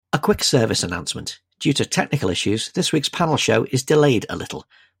A quick service announcement. Due to technical issues, this week's panel show is delayed a little,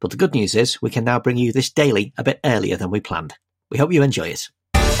 but the good news is we can now bring you this daily a bit earlier than we planned. We hope you enjoy it.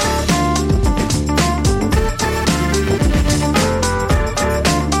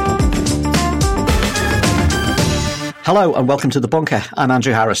 Hello and welcome to The Bunker. I'm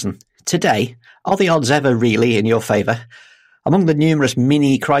Andrew Harrison. Today, are the odds ever really in your favour? Among the numerous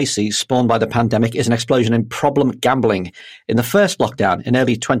mini-crises spawned by the pandemic is an explosion in problem gambling. In the first lockdown in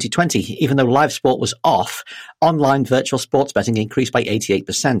early 2020, even though live sport was off, online virtual sports betting increased by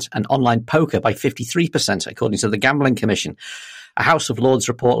 88% and online poker by 53%, according to the Gambling Commission. A House of Lords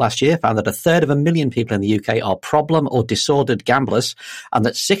report last year found that 1/3 people in the UK are problem or disordered gamblers, and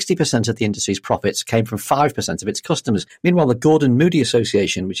that 60% of the industry's profits came from 5% of its customers. Meanwhile, the Gordon Moody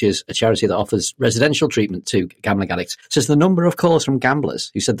Association, which is a charity that offers residential treatment to gambling addicts, says the number of calls from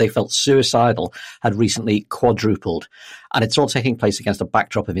gamblers who said they felt suicidal had recently quadrupled. And it's all taking place against a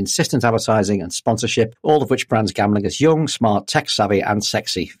backdrop of insistent advertising and sponsorship, all of which brands gambling as young, smart, tech-savvy and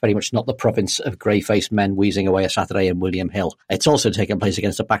sexy, very much not the province of grey-faced men wheezing away a Saturday in William Hill. It's also taken place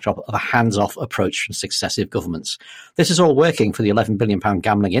against a backdrop of a hands-off approach from successive governments. This is all working for the £11 billion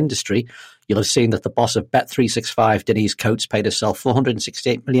gambling industry. You'll have seen that the boss of Bet365, Denise Coates, paid herself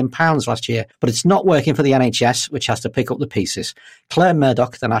 £468 million last year. But it's not working for the NHS, which has to pick up the pieces. Claire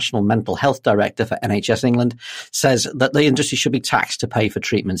Murdoch, the National Mental Health Director for NHS England, says that the industry should be taxed to pay for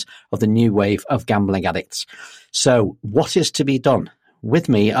treatment of the new wave of gambling addicts. So what is to be done? With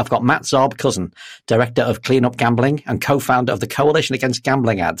me, I've got Matt Zarb-Cousin, Director of Clean Up Gambling and co-founder of the Coalition Against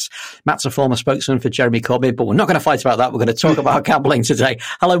Gambling Ads. Matt's a former spokesman for Jeremy Corbyn, but we're not going to fight about that. We're going to talk about gambling today.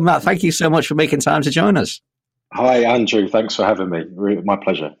 Hello, Matt. Thank you so much for making time to join us. Hi, Andrew. Thanks for having me. My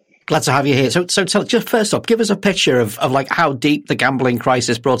pleasure. Glad to have you here. So tell, just first off, give us a picture of like how deep the gambling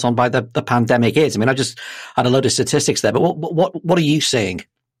crisis brought on by the pandemic is. I mean, I just had a load of statistics there, but what are you seeing?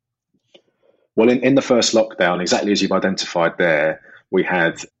 Well, in the first lockdown, exactly as you've identified there, we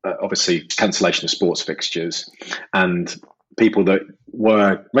had obviously cancellation of sports fixtures, and people that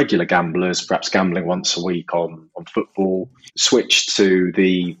were regular gamblers, perhaps gambling once a week on football, switched to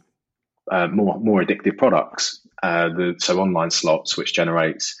the more addictive products. So online slots, which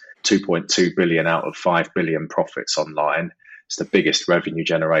generates 2.2 billion out of 5 billion profits online. It's the biggest revenue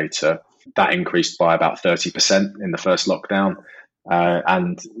generator. That increased by about 30% in the first lockdown.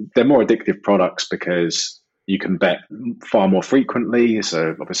 And they're more addictive products because you can bet far more frequently.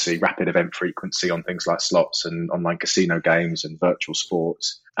 So obviously rapid event frequency on things like slots and online casino games and virtual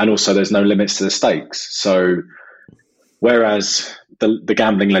sports. And also there's no limits to the stakes. So whereas the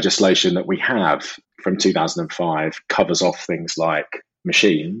gambling legislation that we have from 2005 covers off things like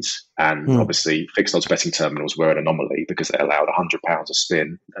machines, and obviously fixed odds betting terminals were an anomaly because they allowed £100 a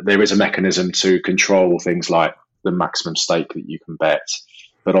spin. There is a mechanism to control things like the maximum stake that you can bet.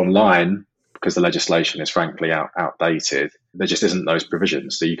 But online, because the legislation is frankly outdated, there just isn't those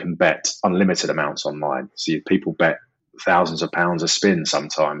provisions. So you can bet unlimited amounts online. So people bet thousands of pounds a spin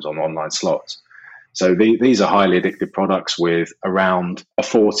sometimes on online slots. So these are highly addictive products with around a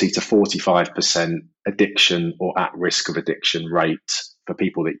 40 to 45% addiction or at risk of addiction rate for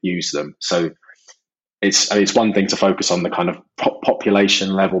people that use them. So it's one thing to focus on the kind of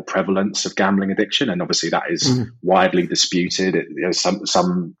population level prevalence of gambling addiction, and obviously that is widely disputed.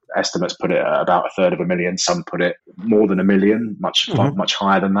 Some estimates put it at about 1/3 some put it more than 1 million, much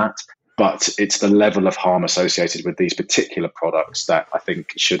higher than that. But it's the level of harm associated with these particular products that I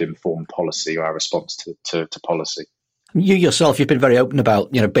think should inform policy or our response to policy. You yourself, you've been very open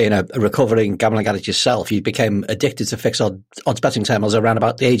about, being a recovering gambling addict yourself. You became addicted to fixed odds betting terminals around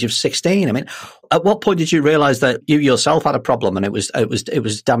about the age of 16. I mean, at what point did you realise that you yourself had a problem and it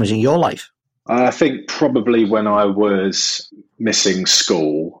was damaging your life? I think probably when I was missing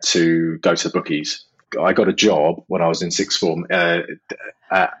school to go to the bookies. I got a job when I was in sixth form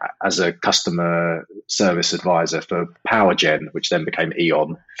as a customer service advisor for PowerGen, which then became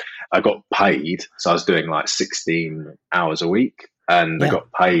E.ON. I got paid, so I was doing like 16 hours a week, and I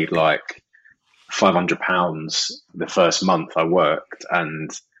got paid like £500 the first month I worked, and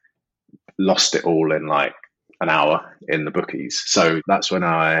lost it all in like an hour in the bookies. So that's when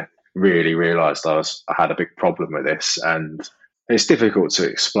I really realised I had a big problem with this, and it's difficult to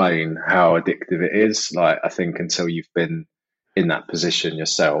explain how addictive it is. Like, I think until you've been in that position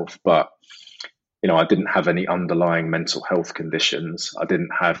yourself, but I didn't have any underlying mental health conditions. I think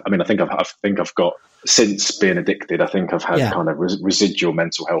I've got, since being addicted, I think I've had kind of residual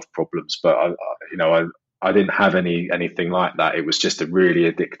mental health problems, but I didn't have anything like that. It was just a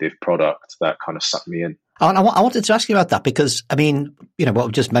really addictive product that kind of sucked me in. I wanted to ask you about that because, I mean, you know, what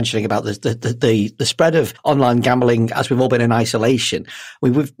we're just mentioning about the spread of online gambling as we've all been in isolation.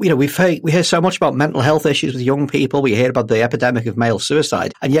 We hear so much about mental health issues with young people. We hear about the epidemic of male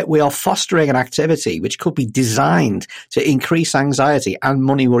suicide, and yet we are fostering an activity which could be designed to increase anxiety and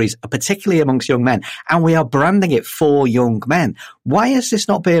money worries, particularly amongst young men. And we are branding it for young men. Why is this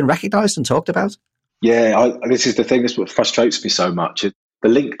not being recognised and talked about? Yeah, this is the thing. This is what frustrates me so much. The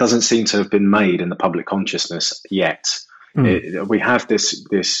link doesn't seem to have been made in the public consciousness yet. We have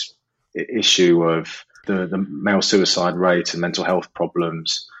this issue of the male suicide rate and mental health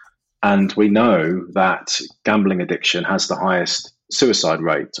problems, and we know that gambling addiction has the highest suicide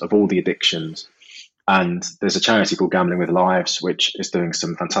rate of all the addictions. And there's a charity called Gambling with Lives, which is doing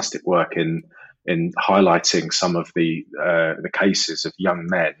some fantastic work in highlighting some of the cases of young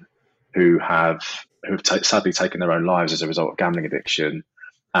men who have sadly taken their own lives as a result of gambling addiction.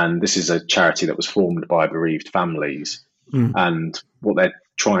 And this is a charity that was formed by bereaved families. And what they're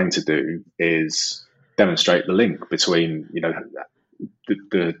trying to do is demonstrate the link between, you know,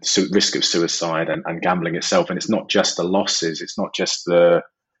 the risk of suicide and gambling itself. And it's not just the losses, it's not just the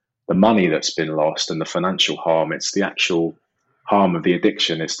money that's been lost and the financial harm, it's the actual harm of the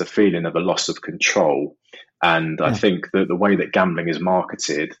addiction. It's the feeling of a loss of control. And I think that the way that gambling is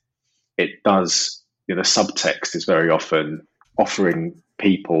marketed, it does, you know, the subtext is very often offering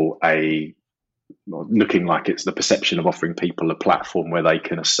people looking like it's the perception of offering people a platform where they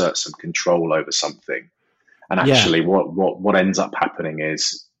can assert some control over something. And actually what ends up happening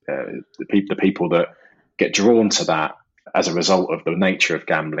is the people that get drawn to that as a result of the nature of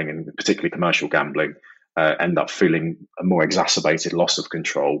gambling, and particularly commercial gambling, end up feeling a more exacerbated loss of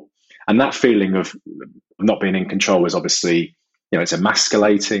control. And that feeling of not being in control is obviously, you know, it's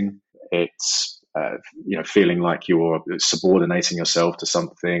emasculating. It's feeling like you're subordinating yourself to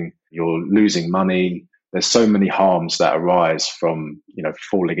something, you're losing money. There's so many harms that arise from, you know,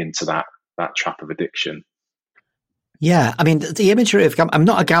 falling into that trap of addiction. Yeah, I mean, the imagery of I'm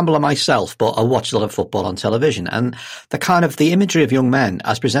not a gambler myself, but I watch a lot of football on television, and the imagery of young men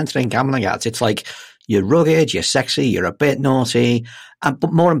as presented in gambling ads, it's like you're rugged, you're sexy, you're a bit naughty,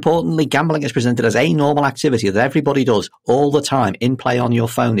 but more importantly, gambling is presented as a normal activity that everybody does all the time. In play on your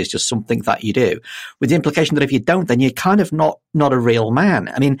phone is just something that you do, with the implication that if you don't, then you're kind of not a real man.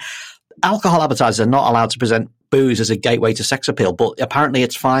 I mean, alcohol advertisers are not allowed to present booze as a gateway to sex appeal, but apparently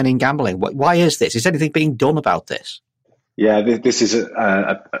it's fine in gambling. Why is this? Is anything being done about this? Yeah, this is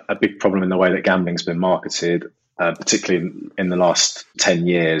a big problem in the way that gambling's been marketed, particularly in the last 10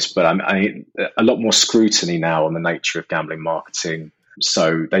 years. But a lot more scrutiny now on the nature of gambling marketing.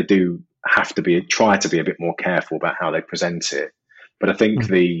 So they do have to try to be a bit more careful about how they present it. But I think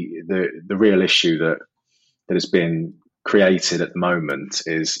the real issue that has been created at the moment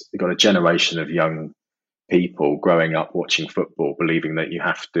is you've got a generation of young people growing up watching football, believing that you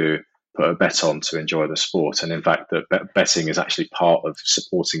have to put a bet on to enjoy the sport. And in fact, that betting is actually part of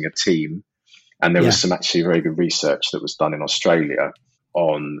supporting a team. And there was some actually very good research that was done in Australia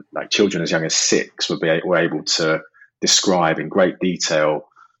on, like, children as young as 6 were able to describe in great detail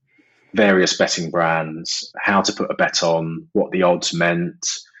various betting brands, how to put a bet on, what the odds meant,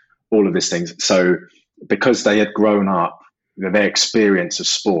 all of these things. So because they had grown up, their experience of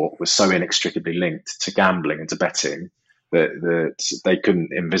sport was so inextricably linked to gambling and to betting that they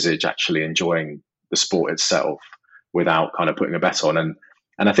couldn't envisage actually enjoying the sport itself without kind of putting a bet on. And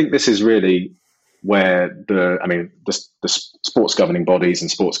I think this is really where the sports governing bodies and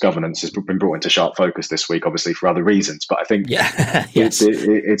sports governance has been brought into sharp focus this week, obviously for other reasons. But I think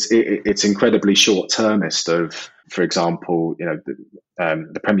it's incredibly short-termist of, for example, you know,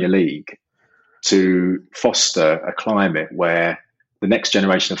 the Premier League to foster a climate where the next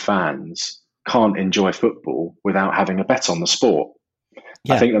generation of fans can't enjoy football without having a bet on the sport.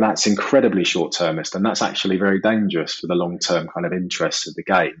 I think that's incredibly short-termist, and that's actually very dangerous for the long-term kind of interest of the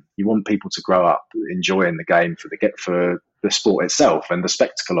game. You want people to grow up enjoying the game for the sport itself and the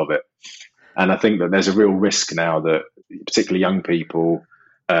spectacle of it. And I think that there's a real risk now that particularly young people,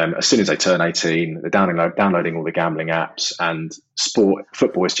 as soon as they turn 18, they're downloading all the gambling apps, and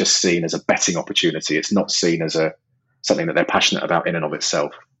football is just seen as a betting opportunity. It's not seen as something that they're passionate about in and of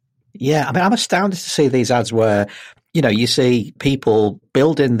itself. Yeah, I mean, I'm astounded to see these ads where, you know, you see people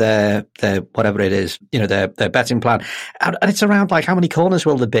building their whatever it is, you know, their betting plan, and it's around like how many corners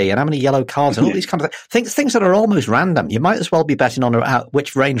will there be and how many yellow cards and all these kind of things that are almost random. You might as well be betting on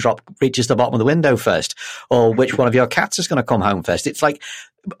which raindrop reaches the bottom of the window first, or which one of your cats is going to come home first. It's like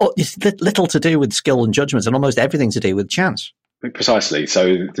it's little to do with skill and judgment, and almost everything to do with chance. Precisely.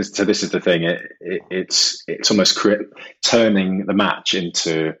 So this is the thing. It's almost turning the match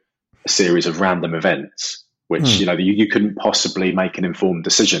into a series of random events, which you couldn't possibly make an informed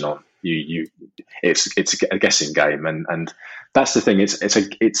decision on. It's a guessing game, and that's the thing.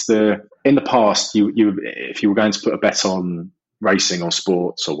 In the past, you if you were going to put a bet on racing or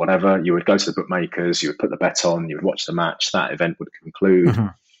sports or whatever, you would go to the bookmakers, you would put the bet on, you would watch the match, that event would conclude. Mm-hmm.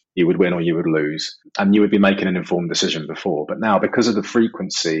 You would win or you would lose, and you would be making an informed decision before. But now, because of the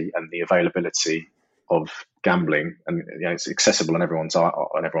frequency and the availability of gambling, and it's accessible on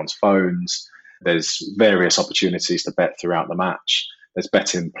everyone's phones, there's various opportunities to bet throughout the match. There's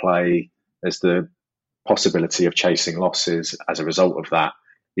bet in play. There's the possibility of chasing losses as a result of that.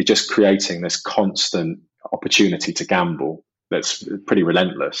 You're just creating this constant opportunity to gamble that's pretty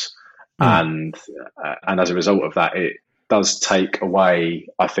relentless, and as a result of that, it does take away,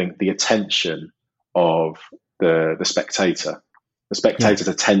 I think, the attention of the spectator. The spectator's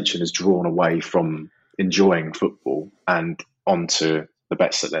attention is drawn away from enjoying football and onto the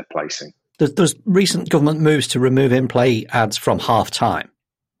bets that they're placing. There's recent government moves to remove in-play ads from half-time,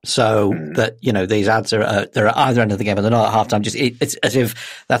 so that these ads are they're at either end of the game and they're not at half-time. It's as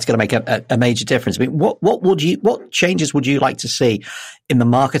if that's going to make a major difference. I mean, what changes would you like to see in the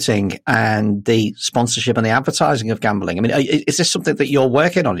marketing and the sponsorship and the advertising of gambling? I mean, is this something that you're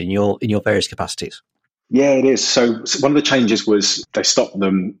working on in your various capacities? Yeah, it is. So one of the changes was they stopped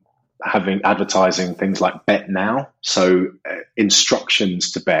them having advertising things like bet now. So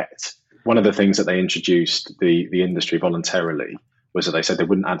instructions to bet. One of the things that they introduced, the industry voluntarily, was that they said they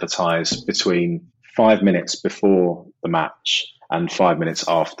wouldn't advertise between 5 minutes before the match and 5 minutes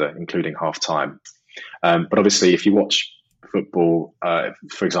after, including half time. But obviously, if you watch football,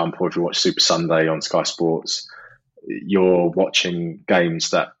 for example, if you watch Super Sunday on Sky Sports, you're watching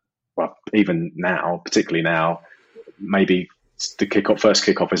games that, well, even now, particularly now, maybe the first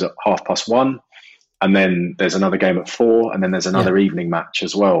kickoff is at 1:30, and then there's another game at 4, and then there's another evening match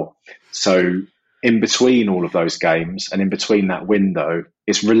as well. So in between all of those games and in between that window,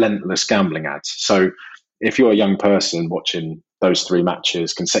 it's relentless gambling ads. So if you're a young person watching those 3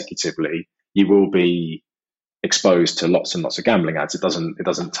 matches consecutively, you will be exposed to lots and lots of gambling ads. It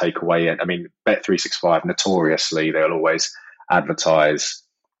doesn't take away it. I mean, Bet365 notoriously, they'll always advertise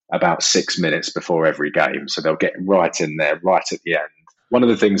about 6 minutes before every game, so they'll get right in there, right at the end. One of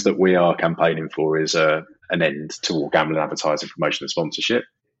the things that we are campaigning for is an end to all gambling advertising, promotion, and sponsorship.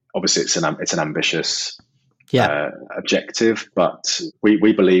 Obviously, it's an ambitious objective, but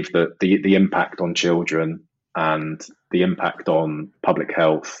we believe that the impact on children and the impact on public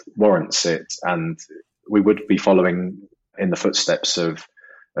health warrants it, and we would be following in the footsteps of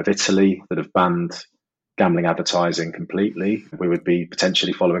Italy, that have banned gambling advertising completely. We would be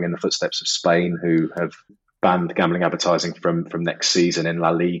potentially following in the footsteps of Spain, who have banned gambling advertising from next season in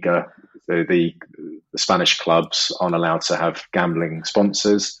La Liga. The Spanish clubs aren't allowed to have gambling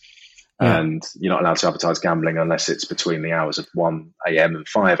sponsors, and you're not allowed to advertise gambling unless it's between the hours of 1 a.m. and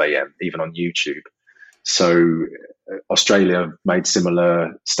 5 a.m., even on YouTube. So Australia made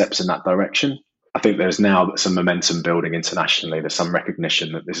similar steps in that direction. I think there's now some momentum building internationally. There's some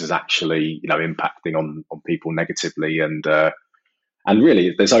recognition that this is actually, impacting on people negatively, and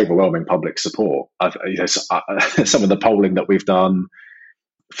really there's overwhelming public support. Some of the polling that we've done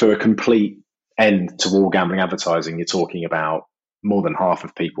for a complete end to all gambling advertising, you're talking about more than half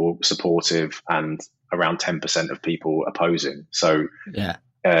of people supportive and around 10% of people opposing. So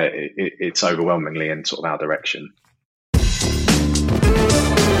it's overwhelmingly in sort of our direction.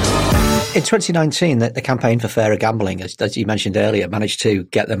 In 2019, the Campaign for Fairer Gambling, as you mentioned earlier, managed to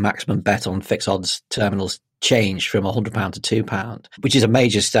get the maximum bet on fixed odds terminals changed from £100 to £2, which is a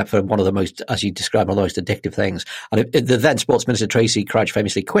major step for one of the most, as you described, one of the most addictive things. And the then Sports Minister Tracy Crouch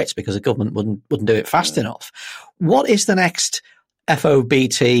famously quit because the government wouldn't do it fast enough. What is the next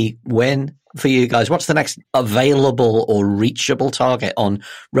FOBT win for you guys? What's the next available or reachable target on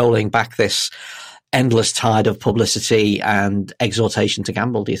rolling back this endless tide of publicity and exhortation to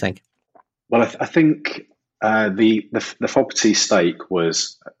gamble, do you think? Well, I think the FOBT stake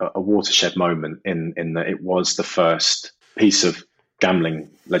was a watershed moment in that it was the first piece of gambling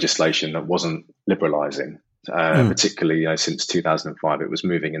legislation that wasn't liberalising, particularly since 2005. It was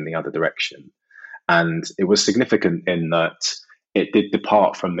moving in the other direction. And it was significant in that it did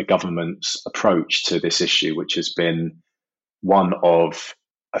depart from the government's approach to this issue, which has been one of,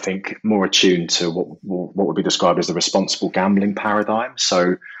 I think, more attuned to what would be described as the responsible gambling paradigm.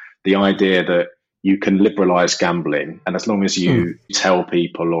 So the idea that you can liberalise gambling, and as long as you tell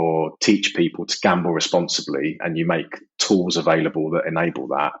people or teach people to gamble responsibly and you make tools available that enable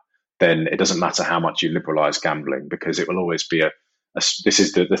that, then it doesn't matter how much you liberalise gambling, because it will always be this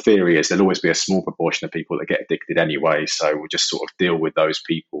is the theory is there'll always be a small proportion of people that get addicted anyway. So we'll just sort of deal with those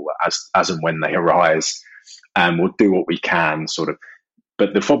people as and when they arise, and we'll do what we can sort of.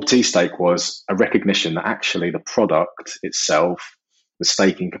 But the FOB-T stake was a recognition that actually the product itself, the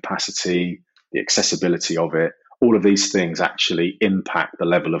staking capacity, the accessibility of it, all of these things actually impact the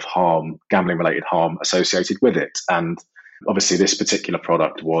level of harm, gambling related harm associated with it. And obviously this particular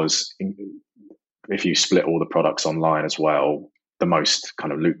product was, if you split all the products online as well, the most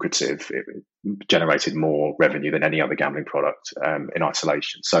kind of lucrative. It generated more revenue than any other gambling product in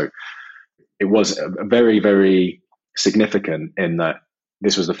isolation. So it was a very, very significant in that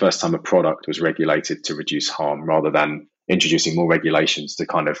this was the first time a product was regulated to reduce harm rather than introducing more regulations to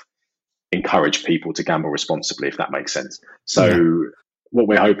kind of encourage people to gamble responsibly, if that makes sense. So what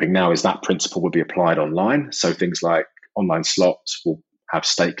we're hoping now is that principle will be applied online. So things like online slots will have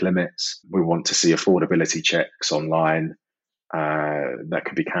stake limits. We want to see affordability checks online that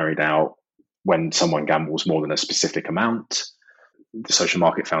can be carried out when someone gambles more than a specific amount. The Social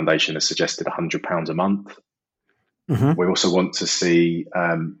Market Foundation has suggested £100 a month. Mm-hmm. We also want to see,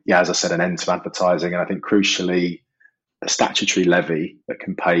 as I said, an end to advertising. And I think crucially, a statutory levy that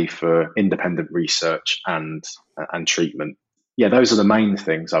can pay for independent research and treatment. Yeah, those are the main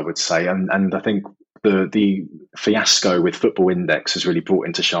things I would say. And I think the fiasco with Football Index has really brought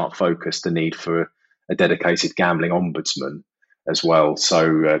into sharp focus the need for a dedicated gambling ombudsman as well.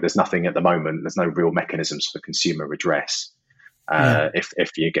 So there's nothing at the moment. There's no real mechanisms for consumer redress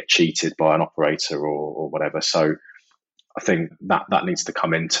if you get cheated by an operator or whatever. So I think that needs to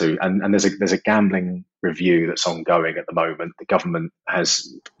come into, and there's a gambling review that's ongoing at the moment. The government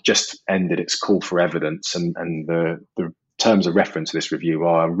has just ended its call for evidence, and the terms of reference for this review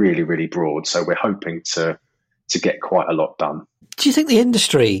are really, really broad. So we're hoping to get quite a lot done. Do you think the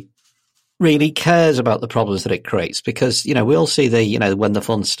industry really cares about the problems that it creates? Because, we all see the, when the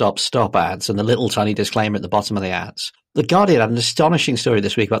fun stops, stop ads and the little tiny disclaimer at the bottom of the ads. The Guardian had an astonishing story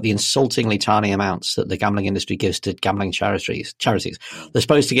this week about the insultingly tiny amounts that the gambling industry gives to gambling charities. They're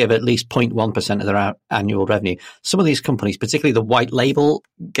supposed to give at least 0.1% of their annual revenue. Some of these companies, particularly the white label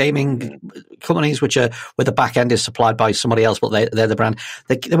gaming companies, where the back end is supplied by somebody else, but they're the brand,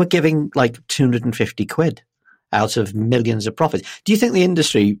 they were giving like 250 quid out of millions of profits. Do you think the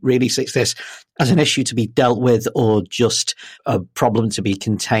industry really sees this as an issue to be dealt with, or just a problem to be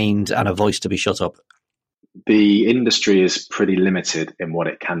contained and a voice to be shut up? The industry is pretty limited in what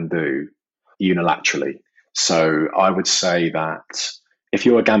it can do unilaterally. So I would say that if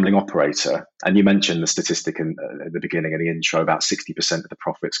you're a gambling operator, and you mentioned the statistic at the beginning of the intro, about 60% of the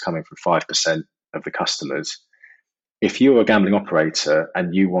profits coming from 5% of the customers. If you're a gambling operator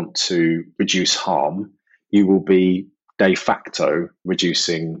and you want to reduce harm, you will be de facto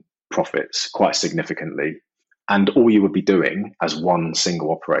reducing profits quite significantly. And all you would be doing as one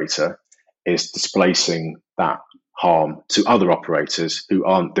single operator is displacing that harm to other operators who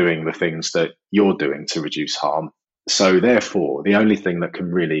aren't doing the things that you're doing to reduce harm. So therefore, the only thing that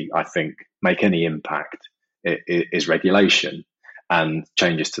can really, I think, make any impact is regulation and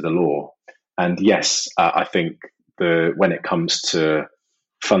changes to the law. And yes, I think when it comes to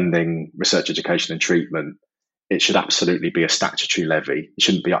funding research, education and treatment, it should absolutely be a statutory levy. It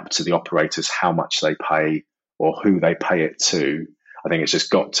shouldn't be up to the operators how much they pay or who they pay it to. I think it's just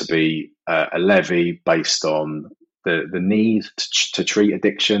got to be a levy based on the need to treat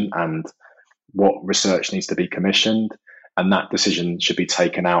addiction and what research needs to be commissioned. And that decision should be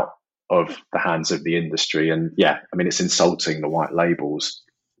taken out of the hands of the industry. And it's insulting the white labels.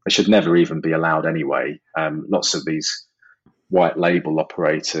 They should never even be allowed anyway. Lots of these white label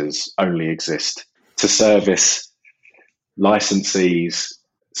operators only exist to service licensees.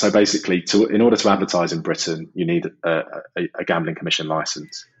 So basically, in order to advertise in Britain, you need a gambling commission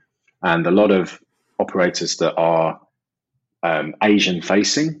license. And a lot of operators that are Asian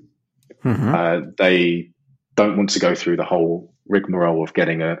facing, they don't want to go through the whole rigmarole of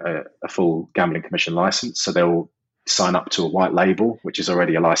getting a full gambling commission license. So they'll sign up to a white label, which is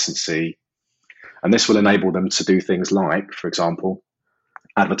already a licensee. And this will enable them to do things like, for example,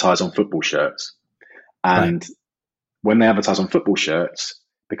 advertise on football shirts. And when they advertise on football shirts,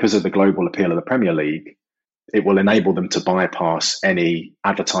 because of the global appeal of the Premier League, it will enable them to bypass any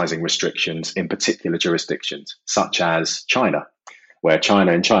advertising restrictions in particular jurisdictions, such as China, where in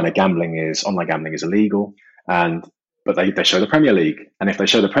China, online gambling is illegal, but they show the Premier League. And if they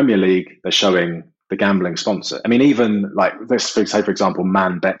show the Premier League, they're showing the gambling sponsor. I mean, even like this, for example,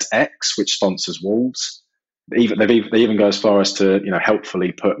 ManBetX, which sponsors Wolves, they even go as far as to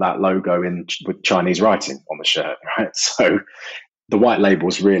helpfully put that logo in with Chinese writing on the shirt, right? So the white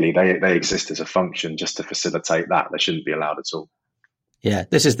labels really they exist as a function just to facilitate that. They shouldn't be allowed at all. Yeah,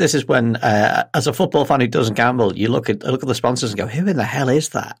 this is when, as a football fan who doesn't gamble, you look at the sponsors and go, "Who in the hell is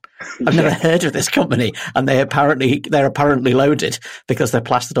that? I've never heard of this company," and they're apparently loaded because they're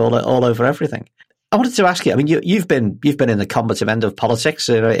plastered all over everything. I wanted to ask you. I mean, you've been in the combative end of politics,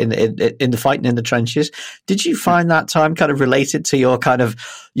 in the fighting in the trenches. Did you find that time kind of related to your kind of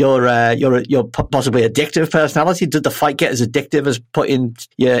your possibly addictive personality? Did the fight get as addictive as putting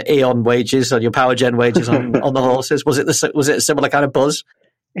your Eon wages or your Power Gen wages on the horses? Was it a similar kind of buzz?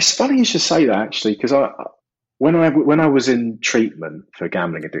 It's funny you should say that, actually, because when I was in treatment for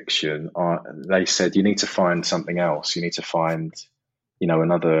gambling addiction, they said you need to find something else. You need to find,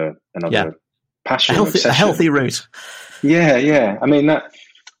 another. Yeah. Passion, a healthy route. Yeah. I mean, I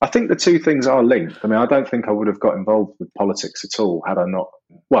think the two things are linked. I mean, I don't think I would have got involved with politics at all had I not.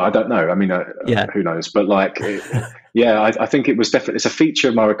 Well, I don't know. I mean, who knows? But I think it was definitely, it's a feature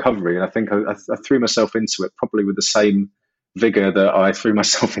of my recovery, and I think I threw myself into it probably with the same vigor that I threw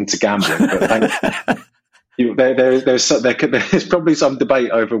myself into gambling. But there's probably some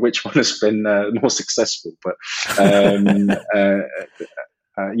debate over which one has been more successful, but.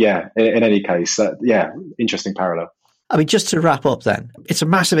 In any case, interesting parallel. I mean, just to wrap up then, it's a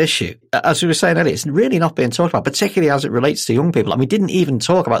massive issue. As we were saying earlier, it's really not being talked about, particularly as it relates to young people. I mean, we didn't even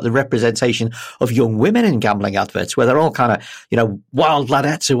talk about the representation of young women in gambling adverts, where they're all kind of, wild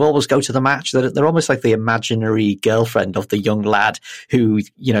ladettes who always go to the match. They're almost like the imaginary girlfriend of the young lad who,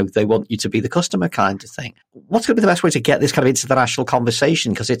 they want you to be the customer kind of thing. What's going to be the best way to get this kind of into the national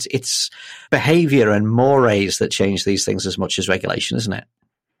conversation? Because it's behaviour and mores that change these things as much as regulation, isn't it?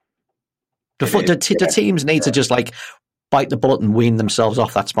 The teams need to just bite the bullet and wean themselves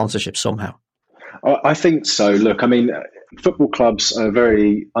off that sponsorship somehow. I think so. Look, I mean, football clubs are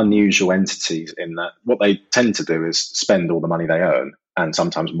very unusual entities in that what they tend to do is spend all the money they earn, and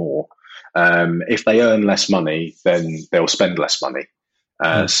sometimes more. If they earn less money, then they'll spend less money.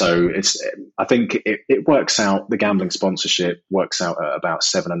 So I think it works out, the gambling sponsorship works out at about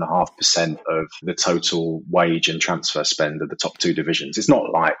 7.5% of the total wage and transfer spend of the top two divisions. It's not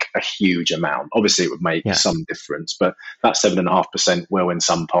like a huge amount. Obviously, it would make some difference, but that 7.5% will in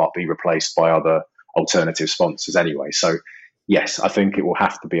some part be replaced by other alternative sponsors anyway. So yes, I think it will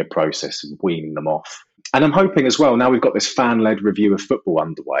have to be a process of weaning them off. And I'm hoping as well, now we've got this fan-led review of football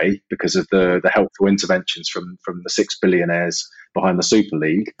underway because of the helpful interventions from the 6 billionaires behind the Super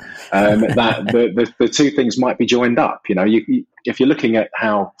League, that the two things might be joined up. If you're looking at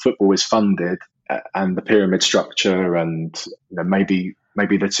how football is funded and the pyramid structure, and maybe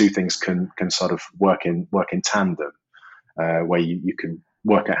the two things can sort of work in tandem, where you can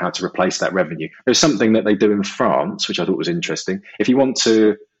work out how to replace that revenue. There's something that they do in France, which I thought was interesting. If you want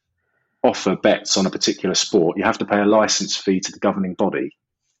to offer bets on a particular sport, you have to pay a license fee to the governing body,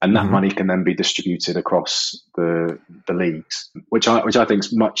 and that money can then be distributed across the leagues, which I think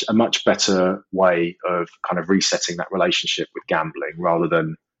is a much better way of kind of resetting that relationship with gambling, rather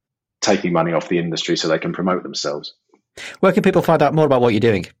than taking money off the industry so they can promote themselves. Where can people find out more about what you're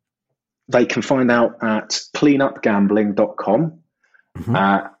doing? They can find out at cleanupgambling.com.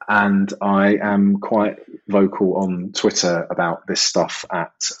 And I am quite vocal on Twitter about this stuff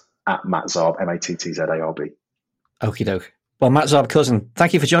at Matt Zarb, MATTZARB. Okie doke. Well, Matt Zarb Cousin,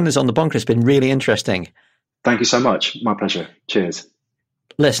 thank you for joining us on The Bunker. It's been really interesting. Thank you so much. My pleasure. Cheers.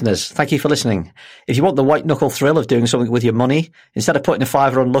 Listeners, thank you for listening. If you want the white knuckle thrill of doing something with your money, instead of putting a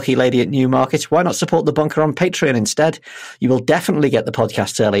 $5 on Lucky Lady at Newmarket, why not support The Bunker on Patreon instead? You will definitely get the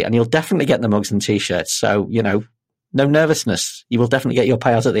podcast early, and you'll definitely get the mugs and T-shirts. So, no nervousness. You will definitely get your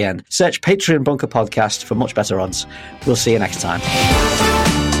payout at the end. Search Patreon Bunker Podcast for much better odds. We'll see you next time.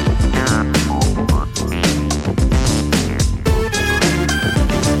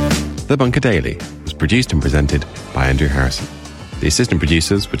 The Bunker Daily was produced and presented by Andrew Harrison. The assistant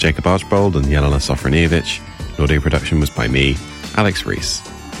producers were Jacob Archbold and Yelena Sofronievich. Audio production was by me, Alex Rees.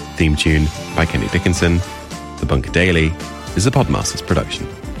 Theme tune by Kenny Dickinson. The Bunker Daily is a Podmasters production.